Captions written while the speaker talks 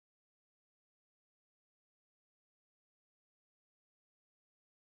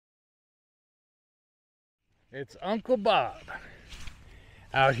It's Uncle Bob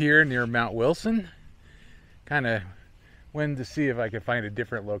out here near Mount Wilson. Kind of went to see if I could find a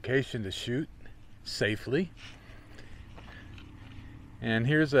different location to shoot safely. And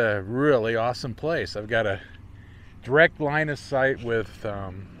here's a really awesome place. I've got a direct line of sight with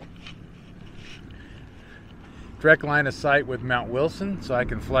Mount Wilson, so I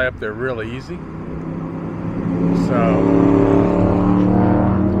can fly up there really easy. So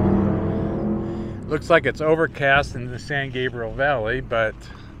looks like it's overcast in the San Gabriel Valley, but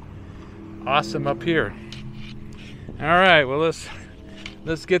awesome up here. All right, well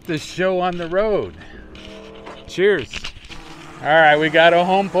let's get this show on the road. Cheers. All right, we got a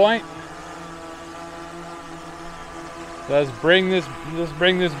home point. Let's bring this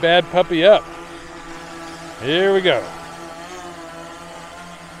bad puppy up. Here we go.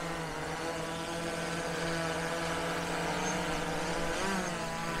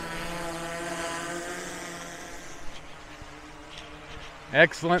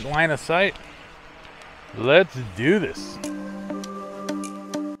 Excellent line of sight. Let's do this.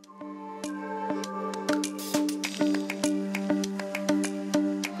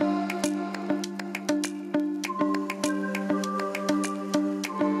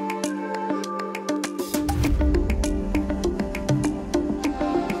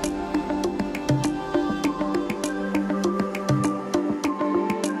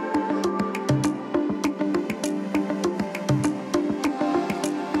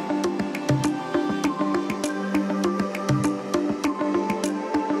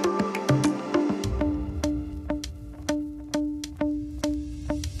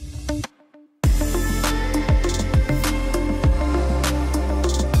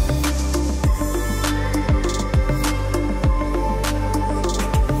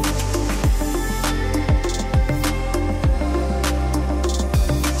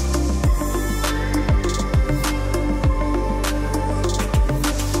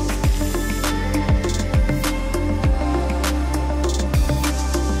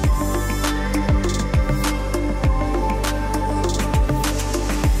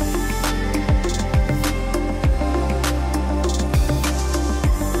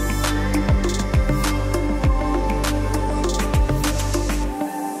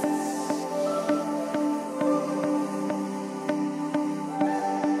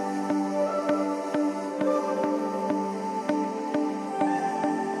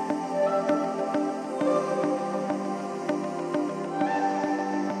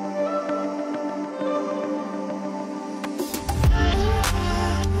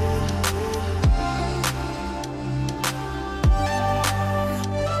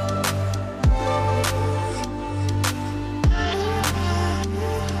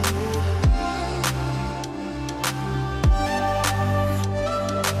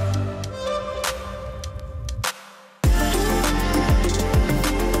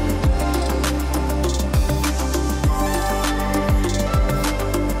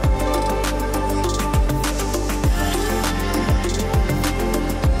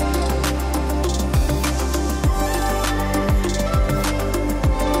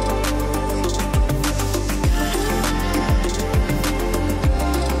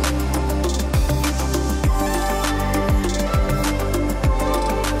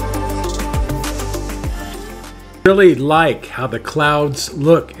 Really like how the clouds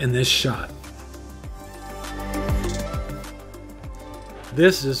look in this shot.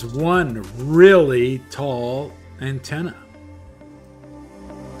 This is one really tall antenna.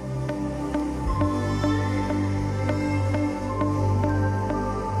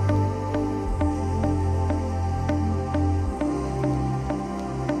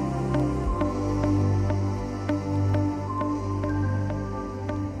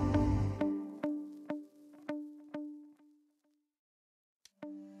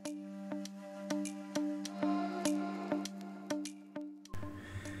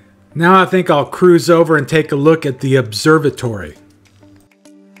 Now I think I'll cruise over and take a look at the observatory.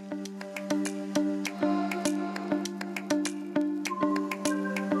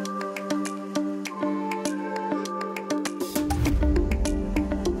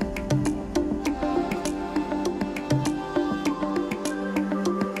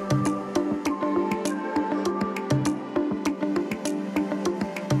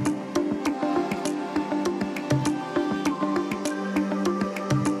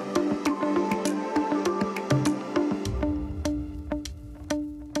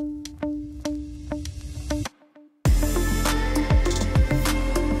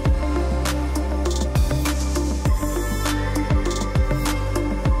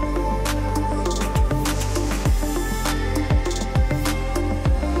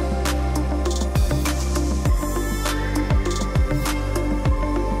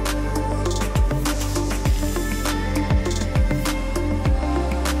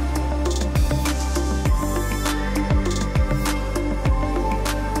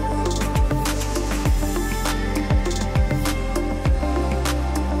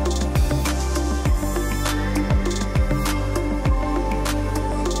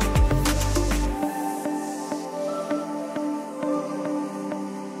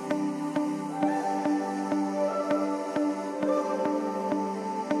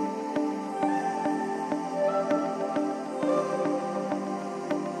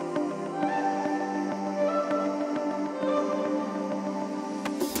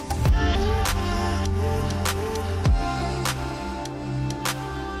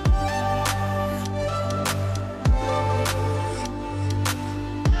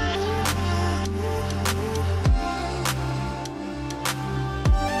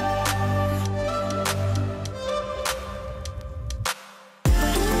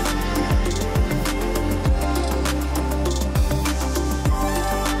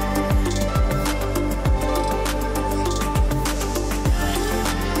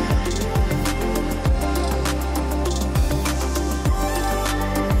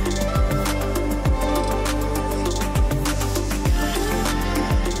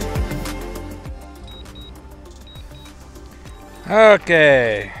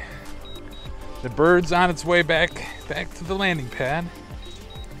 Okay, the bird's on its way back to the landing pad.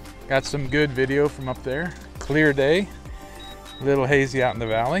 Got some good video from up there. Clear day, a little hazy out in the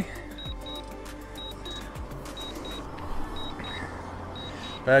valley,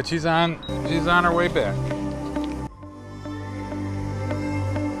 but she's on her way back.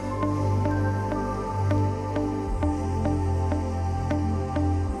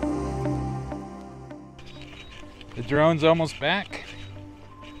 The drone's almost back.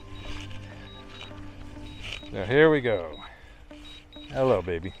 So here we go. Hello,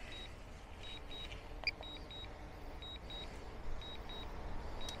 baby.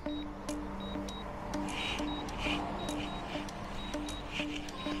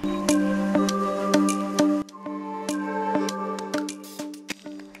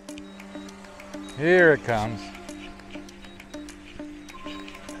 Here it comes.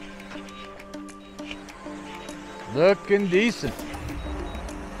 Looking decent.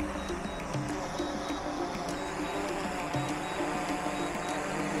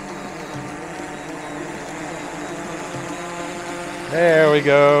 There we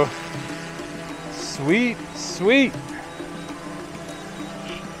go. Sweet, sweet.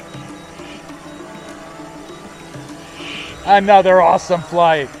 Another awesome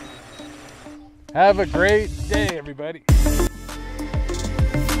flight. Have a great day, everybody.